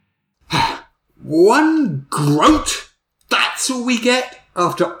1 groat? That's all we get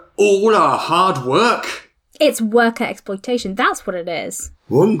after all our hard work? It's worker exploitation, that's what it is.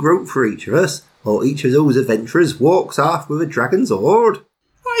 1 groat for each of us, or each of those adventurers walks off with a dragon's hoard.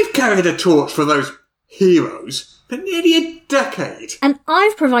 I've carried a torch for those heroes for nearly a decade. And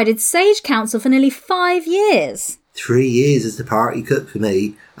I've provided sage counsel for nearly 5 years. 3 years as the party cook for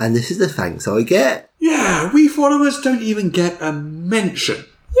me, and this is the thanks I get. Yeah, we followers don't even get a mention.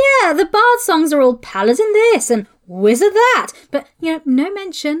 Yeah, the bard songs are all paladin this and wizard that, but, no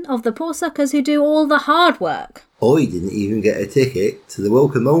mention of the poor suckers who do all the hard work. I didn't even get a ticket to the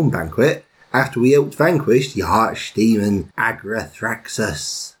Welcome Home banquet after we out-vanquished the arch-demon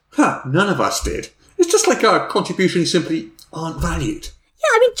Agrathraxus. None of us did. It's just like our contributions simply aren't valued.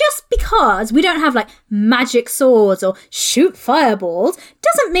 Yeah, just because we don't have, magic swords or shoot fireballs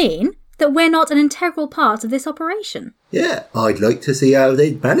doesn't mean that we're not an integral part of this operation. Yeah, I'd like to see how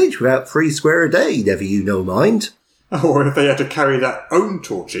they'd manage without 3 square a day, never you no mind. Or if they had to carry their own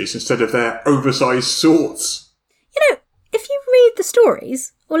torches instead of their oversized swords. If you read the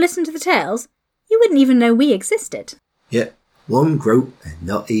stories or listen to the tales, you wouldn't even know we existed. Yeah, 1 groat and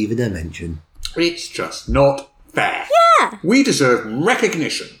not even a mention. It's just not fair. Yeah. We deserve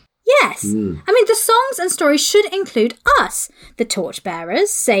recognition. Yes. The songs and stories should include us, the torchbearers,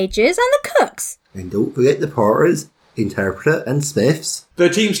 sages and the cooks. And don't forget the porters, interpreter and smiths. The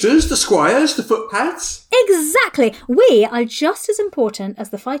teamsters, the squires, the footpads. Exactly. We are just as important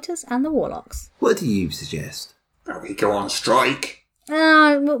as the fighters and the warlocks. What do you suggest? We go on strike.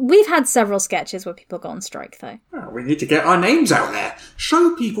 We've had several sketches where people go on strike, though. We need to get our names out there.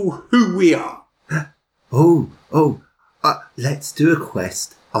 Show people who we are. Let's do a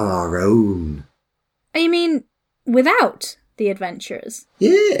quest on our own. Oh, you mean without the adventurers?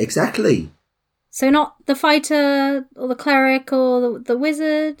 Yeah, exactly. So not the fighter, or the cleric, or the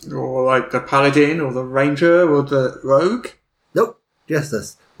wizard? Or the paladin, or the ranger, or the rogue? Nope, just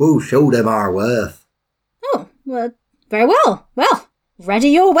us. We'll show them our worth. Oh, well, very well. Well, ready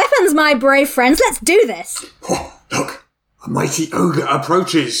your weapons, my brave friends. Let's do this. Oh, look, a mighty ogre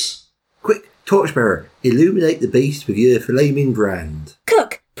approaches. Quick, torchbearer, illuminate the beast with your flaming brand.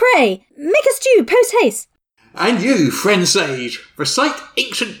 Cook, pray, make a stew, post haste. And you, friend sage, recite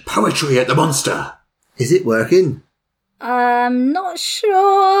ancient poetry at the monster. Is it working? I'm not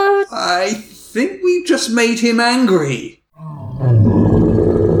sure. I think we've just made him angry. Run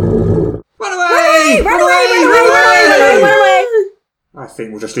away! Run away! I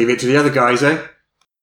think we'll just leave it to the other guys, eh?